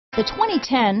The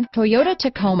 2010 Toyota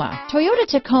Tacoma. Toyota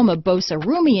Tacoma boasts a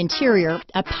roomy interior,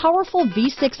 a powerful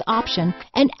V6 option,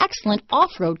 and excellent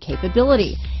off-road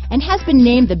capability, and has been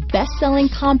named the best-selling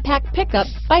compact pickup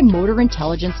by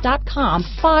MotorIntelligence.com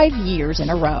 5 years in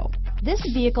a row. This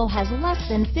vehicle has less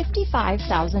than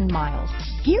 55,000 miles.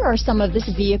 Here are some of this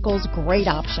vehicle's great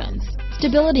options: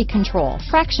 stability control,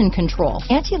 traction control,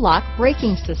 anti-lock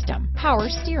braking system, power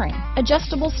steering,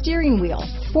 adjustable steering wheel,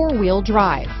 four-wheel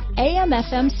drive,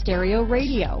 AM/FM stereo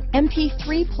radio,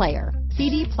 MP3 player,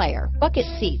 CD player, bucket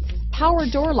seats, power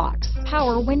door locks,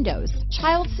 power windows,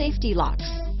 child safety locks,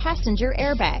 passenger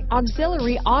airbag,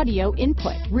 auxiliary audio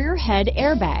input, rear head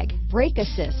airbag, brake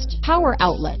assist, power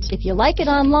outlet. If you like it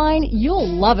online, you'll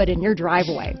love it in your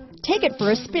driveway. Take it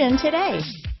for a spin today.